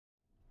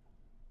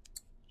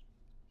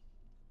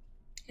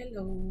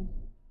Hello.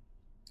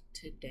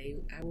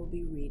 Today I will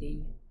be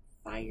reading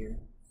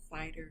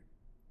Firefighter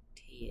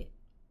Ted.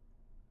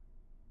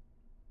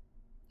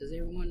 Does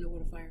everyone know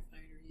what a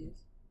firefighter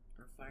is?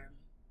 Or a fireman?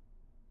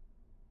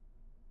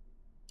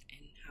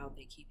 And how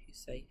they keep you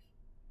safe?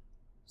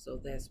 So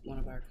that's one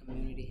of our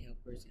community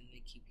helpers and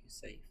they keep you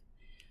safe.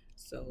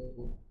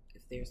 So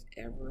if there's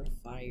ever a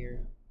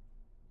fire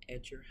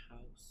at your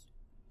house,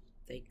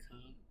 they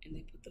come and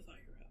they put the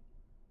fire out.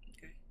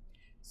 Okay?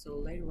 So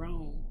later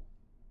on,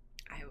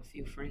 I have a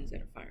few friends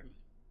that are firemen.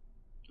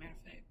 Matter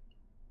of fact,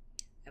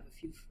 I have a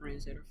few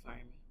friends that are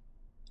firemen.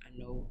 I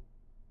know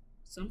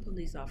some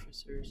police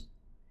officers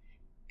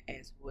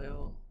as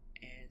well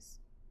as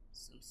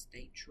some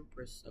state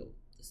troopers. So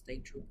the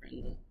state trooper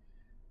and the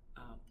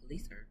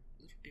police are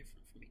a little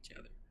different from each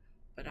other.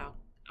 But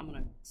I'm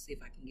gonna see if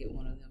I can get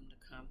one of them to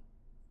come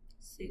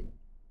sit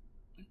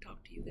and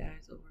talk to you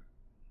guys over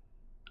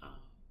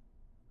um,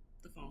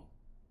 the phone,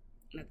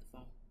 not the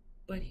phone,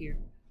 but here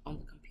on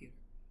the computer.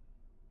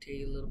 Tell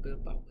you a little bit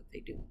about what they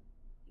do.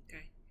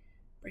 Okay,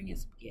 bring in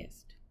some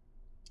guests.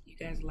 You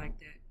guys like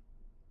that?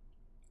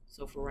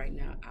 So for right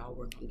now, I'll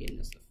work on getting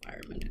us a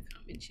fireman to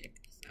come and check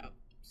this out,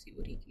 see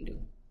what he can do.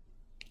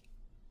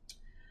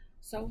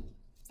 So,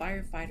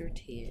 Firefighter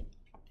Ted.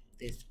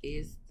 This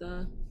is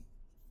the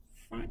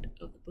front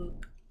of the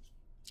book.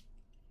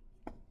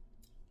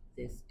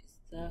 This is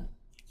the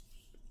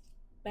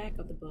back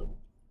of the book.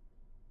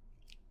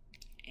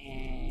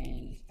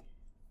 And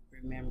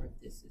remember,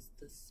 this is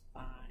the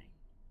spine.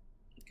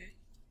 Okay?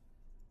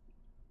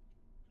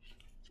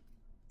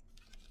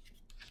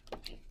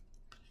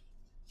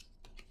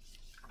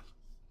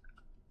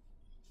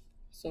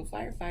 So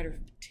Firefighter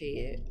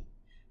Ted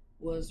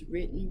was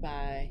written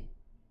by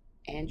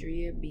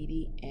Andrea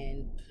Beatty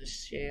and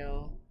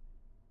Michelle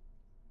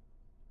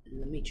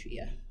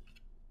Lemetria.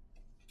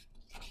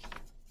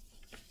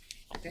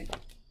 Okay.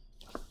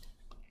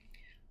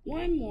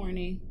 One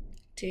morning,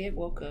 Ted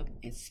woke up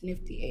and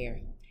sniffed the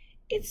air.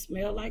 It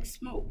smelled like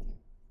smoke.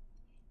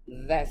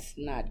 That's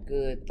not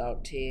good,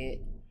 thought Ted.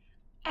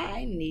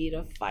 I need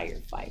a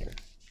firefighter.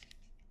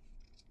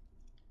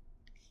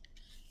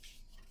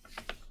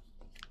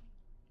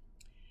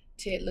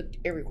 Ted looked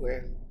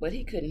everywhere, but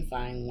he couldn't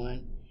find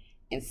one.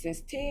 And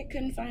since Ted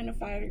couldn't find a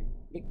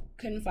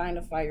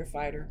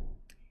firefighter,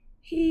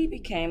 he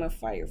became a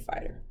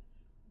firefighter.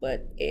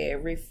 But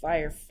every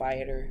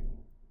firefighter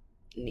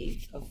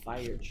needs a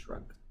fire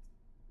truck.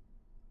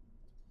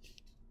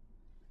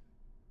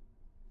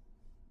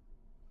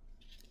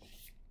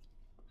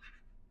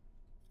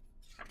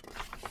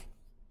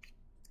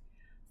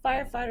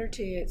 Firefighter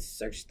Ted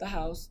searched the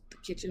house. The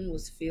kitchen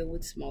was filled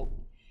with smoke.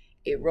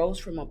 It rose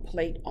from a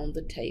plate on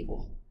the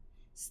table.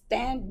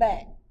 Stand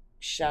back,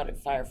 shouted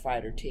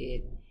Firefighter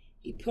Ted.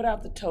 He put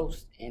out the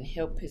toast and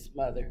helped his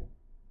mother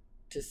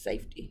to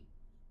safety.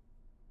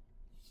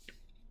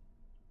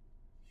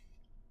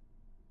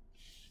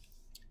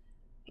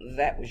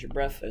 That was your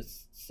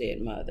breakfast,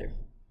 said Mother.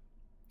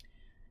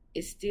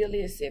 It still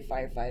is, said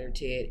Firefighter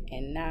Ted,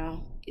 and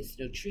now it's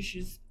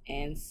nutritious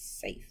and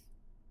safe.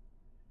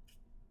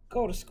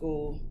 Go to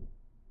school,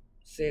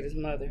 said his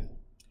mother.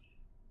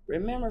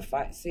 Remember,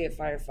 said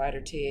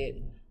Firefighter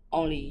Ted,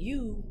 only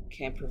you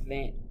can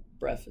prevent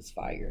breakfast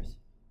fires.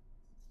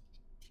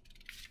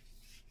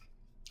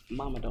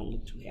 Mama don't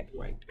look too happy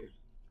right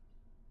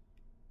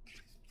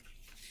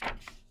there.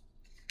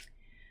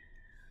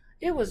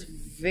 It was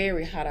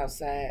very hot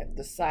outside.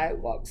 The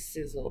sidewalk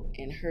sizzled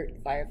and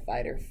hurt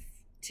Firefighter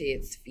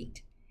Ted's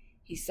feet.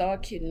 He saw a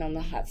kitten on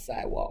the hot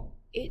sidewalk.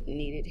 It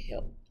needed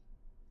help.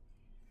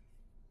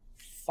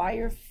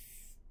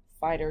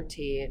 Firefighter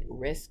Ted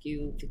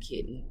rescued the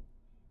kitten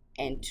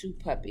and 2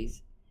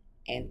 puppies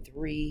and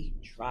 3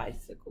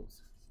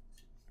 tricycles.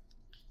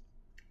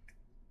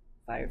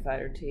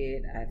 Firefighter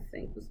Ted, I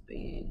think, was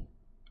being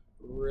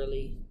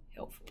really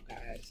helpful,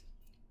 guys.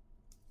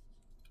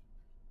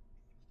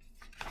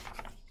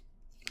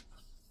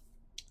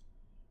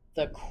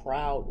 The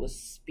crowd was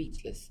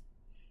speechless.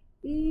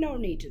 No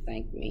need to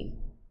thank me,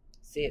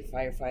 said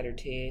Firefighter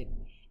Ted,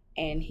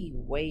 and he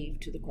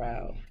waved to the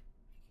crowd.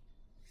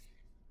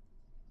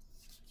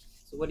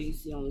 So what do you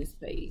see on this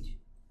page?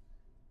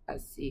 I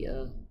see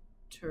a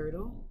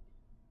turtle.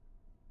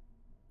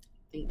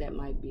 I think that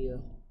might be a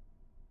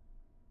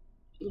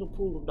little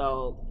poodle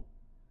dog,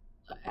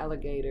 an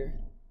alligator,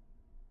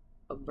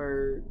 a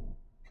bird,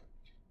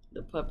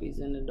 the puppies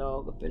and the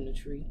dog up in the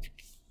tree.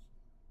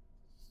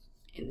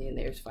 And then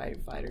there's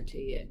Firefighter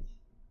Ted.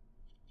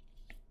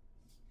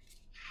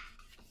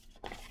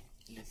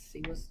 Let's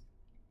see what's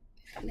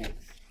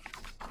next.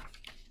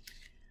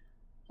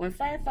 When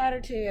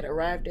Firefighter Ted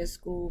arrived at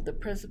school, the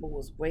principal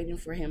was waiting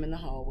for him in the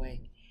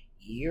hallway.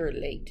 You're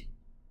late,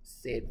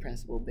 said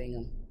Principal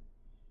Bingham.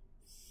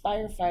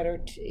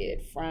 Firefighter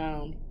Ted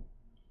frowned.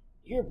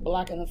 You're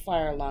blocking the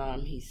fire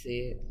alarm, he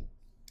said,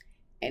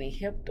 and he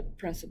helped the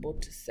principal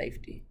to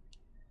safety.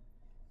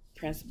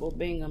 Principal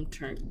Bingham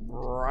turned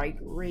bright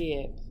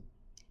red.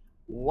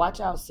 Watch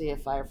out,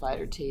 said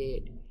Firefighter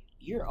Ted.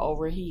 You're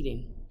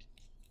overheating.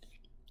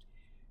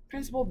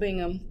 Principal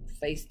Bingham's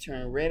face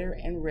turned redder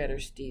and redder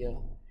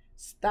still.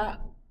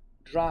 Stop,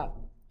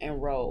 drop,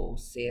 and roll,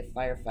 said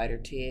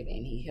Firefighter Ted,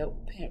 and he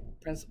helped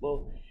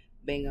Principal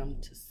Bingham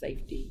to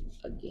safety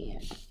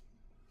again.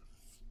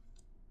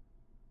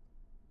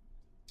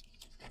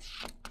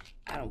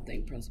 I don't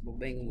think Principal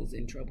Bingham was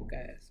in trouble,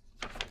 guys.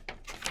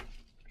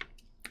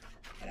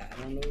 But I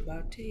don't know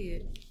about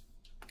Ted.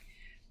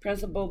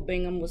 Principal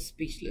Bingham was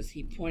speechless.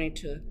 He pointed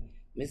to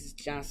Mrs.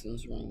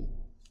 Johnson's room.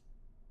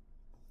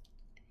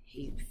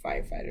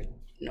 Firefighter,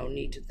 no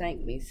need to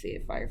thank me,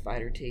 said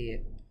Firefighter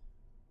Ted.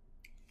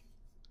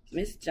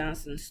 Miss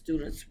Johnson's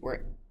students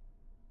were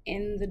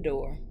in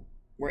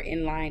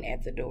line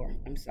at the door.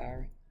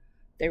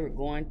 They were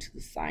going to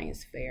the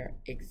science fair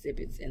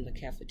exhibits in the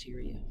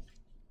cafeteria.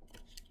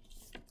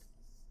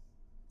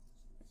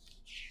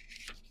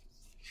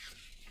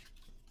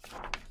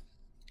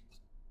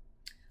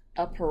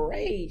 A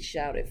parade,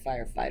 shouted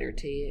Firefighter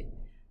Ted.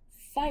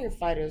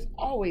 Firefighters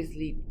always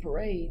lead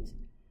parades.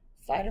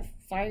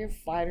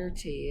 Firefighter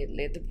Ted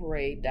led the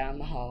parade down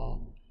the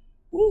hall.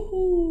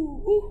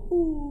 Woohoo,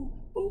 woohoo,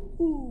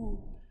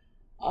 woohoo.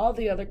 All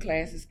the other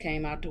classes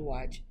came out to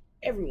watch.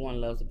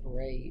 Everyone loves a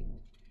parade,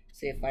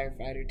 said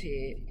Firefighter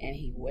Ted, and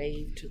he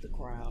waved to the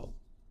crowd.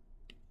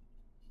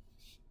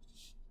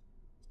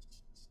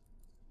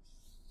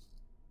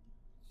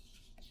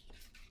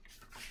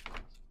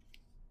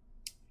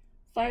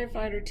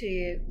 Firefighter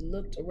Ted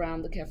looked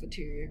around the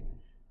cafeteria.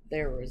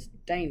 There was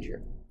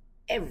danger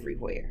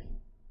everywhere.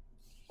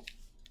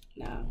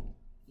 Now,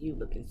 you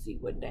look and see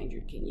what danger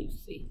can you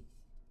see.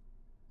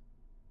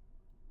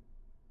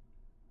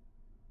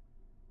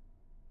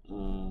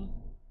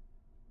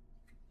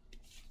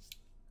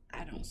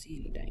 I don't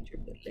see any danger,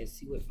 but let's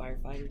see what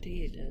Firefighter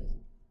Ted does.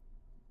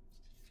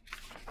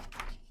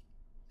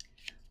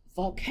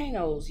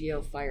 Volcanoes,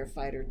 yelled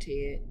Firefighter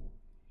Ted.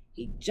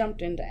 He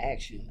jumped into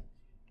action.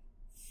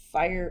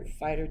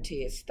 Firefighter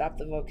Ted stopped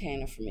the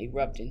volcano from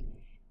erupting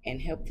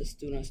and helped the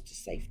students to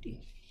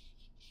safety.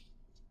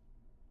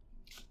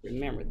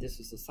 Remember, this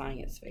was a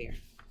science fair.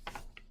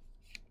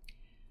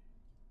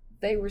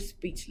 They were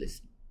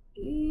speechless.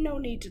 No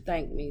need to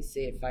thank me,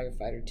 said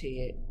Firefighter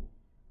Ted.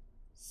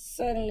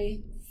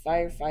 Suddenly,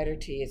 Firefighter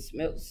Ted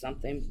smelled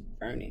something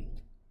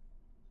burning.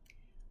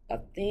 A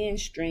thin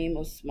stream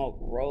of smoke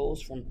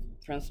rose from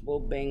Principal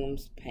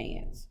Bingham's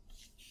pants.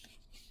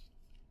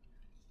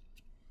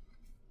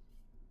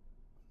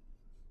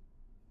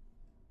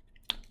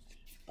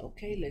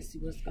 Okay, let's see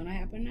what's gonna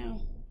happen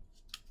now.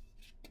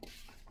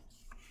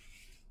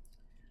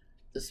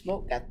 The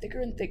smoke got thicker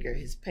and thicker.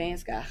 His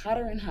pants got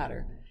hotter and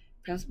hotter.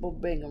 Principal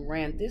Bingham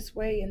ran this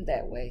way and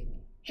that way.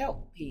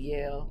 Help, he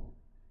yelled.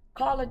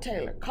 Call the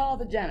tailor, call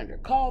the janitor,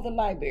 call the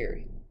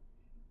library.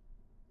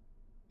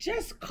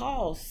 Just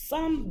call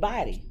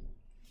somebody.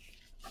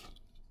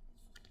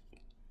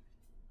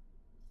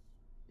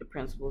 The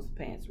principal's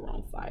pants were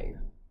on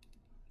fire.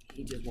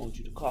 He just wants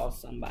you to call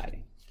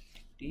somebody.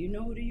 Do you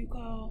know who do you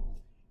call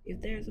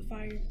if there's a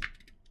fire?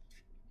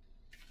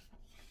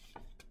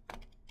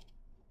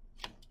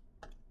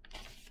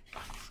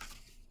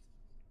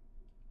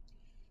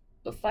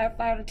 But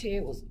Firefighter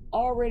Ted was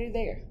already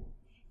there.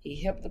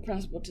 He helped the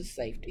principal to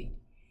safety.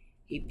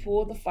 He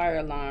pulled the fire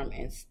alarm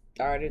and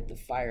started the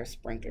fire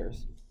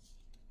sprinklers.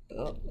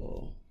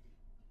 Uh-oh.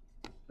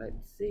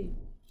 Let's see.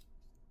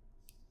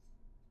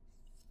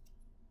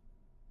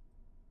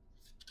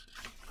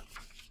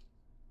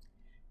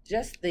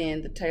 Just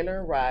then, the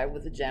tailor arrived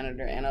with a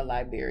janitor and a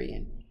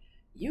librarian.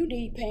 You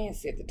need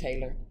pants, said the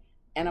tailor,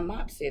 and a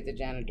mop, said the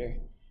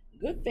janitor.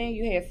 Good thing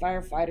you had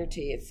Firefighter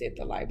Ted, said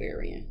the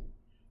librarian.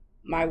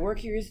 My work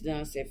here is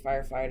done, said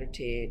Firefighter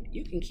Ted.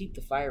 You can keep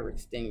the fire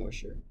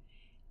extinguisher.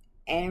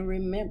 And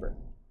remember,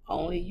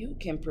 only you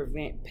can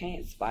prevent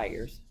pants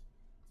fires.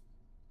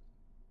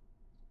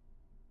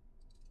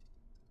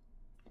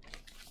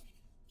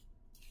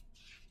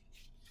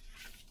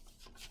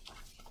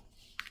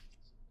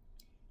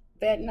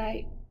 That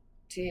night,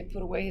 Ted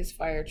put away his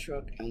fire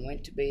truck and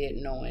went to bed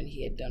knowing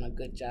he had done a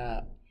good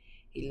job.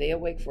 He lay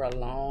awake for a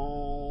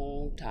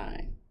long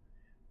time.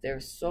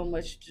 There's so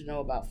much to know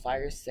about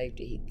fire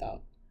safety, he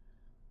thought.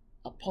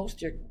 A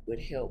poster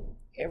would help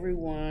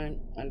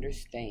everyone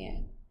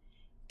understand.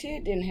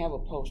 Ted didn't have a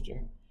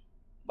poster,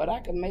 but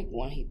I could make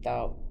one, he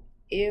thought,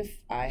 if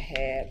I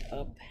had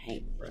a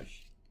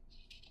paintbrush.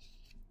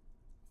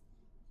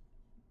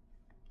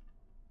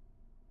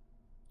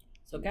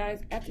 So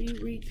guys, after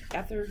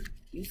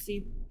you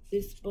see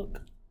this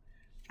book,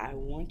 I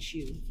want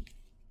you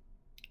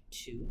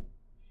to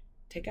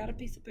take out a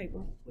piece of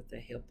paper with the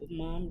help of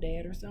mom,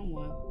 dad, or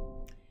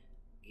someone.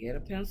 Get a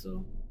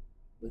pencil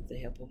with the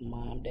help of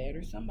mom, dad,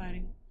 or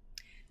somebody.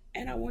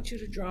 And I want you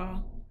to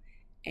draw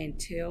and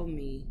tell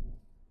me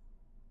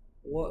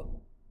what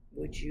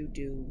would you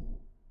do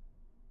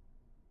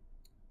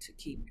to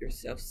keep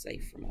yourself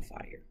safe from a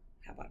fire.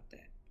 How about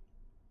that?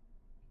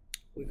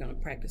 We're going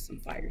to practice some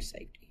fire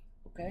safety.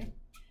 Okay,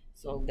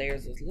 so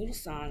there's this little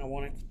song I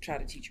want to try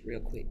to teach you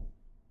real quick.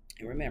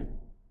 And remember,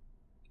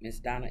 Miss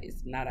Donna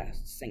is not a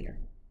singer.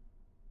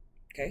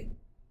 Okay,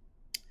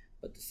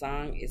 but the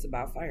song is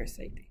about fire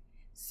safety.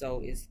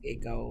 So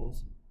it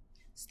goes,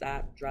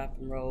 stop, drop,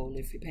 and roll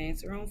if your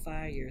pants are on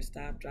fire.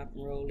 Stop, drop,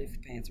 and roll if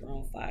your pants are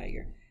on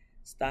fire.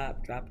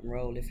 Stop, drop, and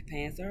roll if your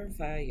pants are on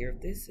fire.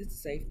 This is a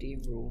safety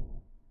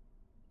rule.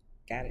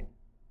 Got it?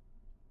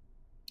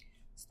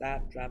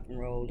 Stop, drop, and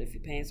roll if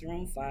your pants are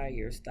on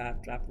fire.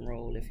 Stop, drop, and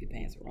roll if your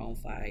pants are on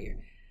fire.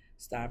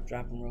 Stop,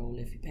 drop, and roll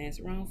if your pants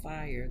are on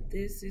fire.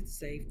 This is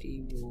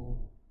safety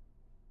rule.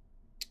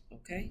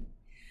 Okay?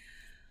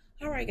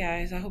 All right,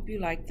 guys. I hope you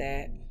like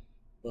that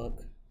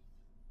book.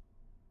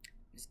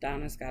 Miss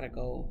Donna's got to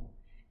go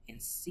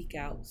and seek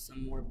out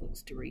some more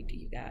books to read to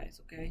you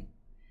guys, okay?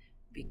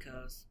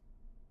 Because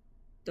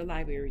the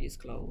library is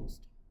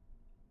closed.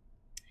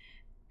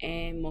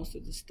 And most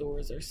of the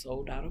stores are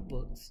sold out of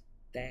books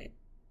that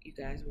you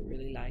guys would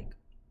really like,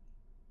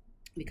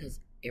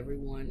 because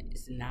everyone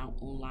is now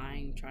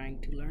online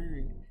trying to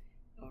learn.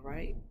 All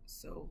right,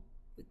 so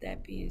with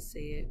that being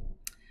said,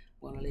 I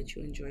want to let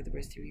you enjoy the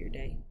rest of your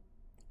day,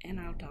 and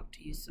I'll talk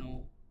to you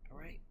soon. All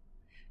right,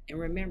 and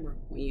remember,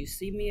 when you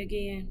see me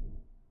again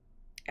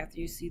after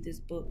you see this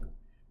book,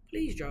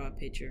 please draw a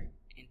picture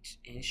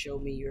and show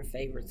me your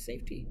favorite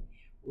safety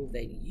rule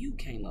that you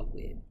came up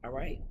with. All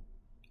right,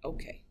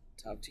 okay,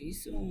 talk to you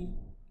soon.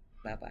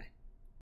 Bye bye.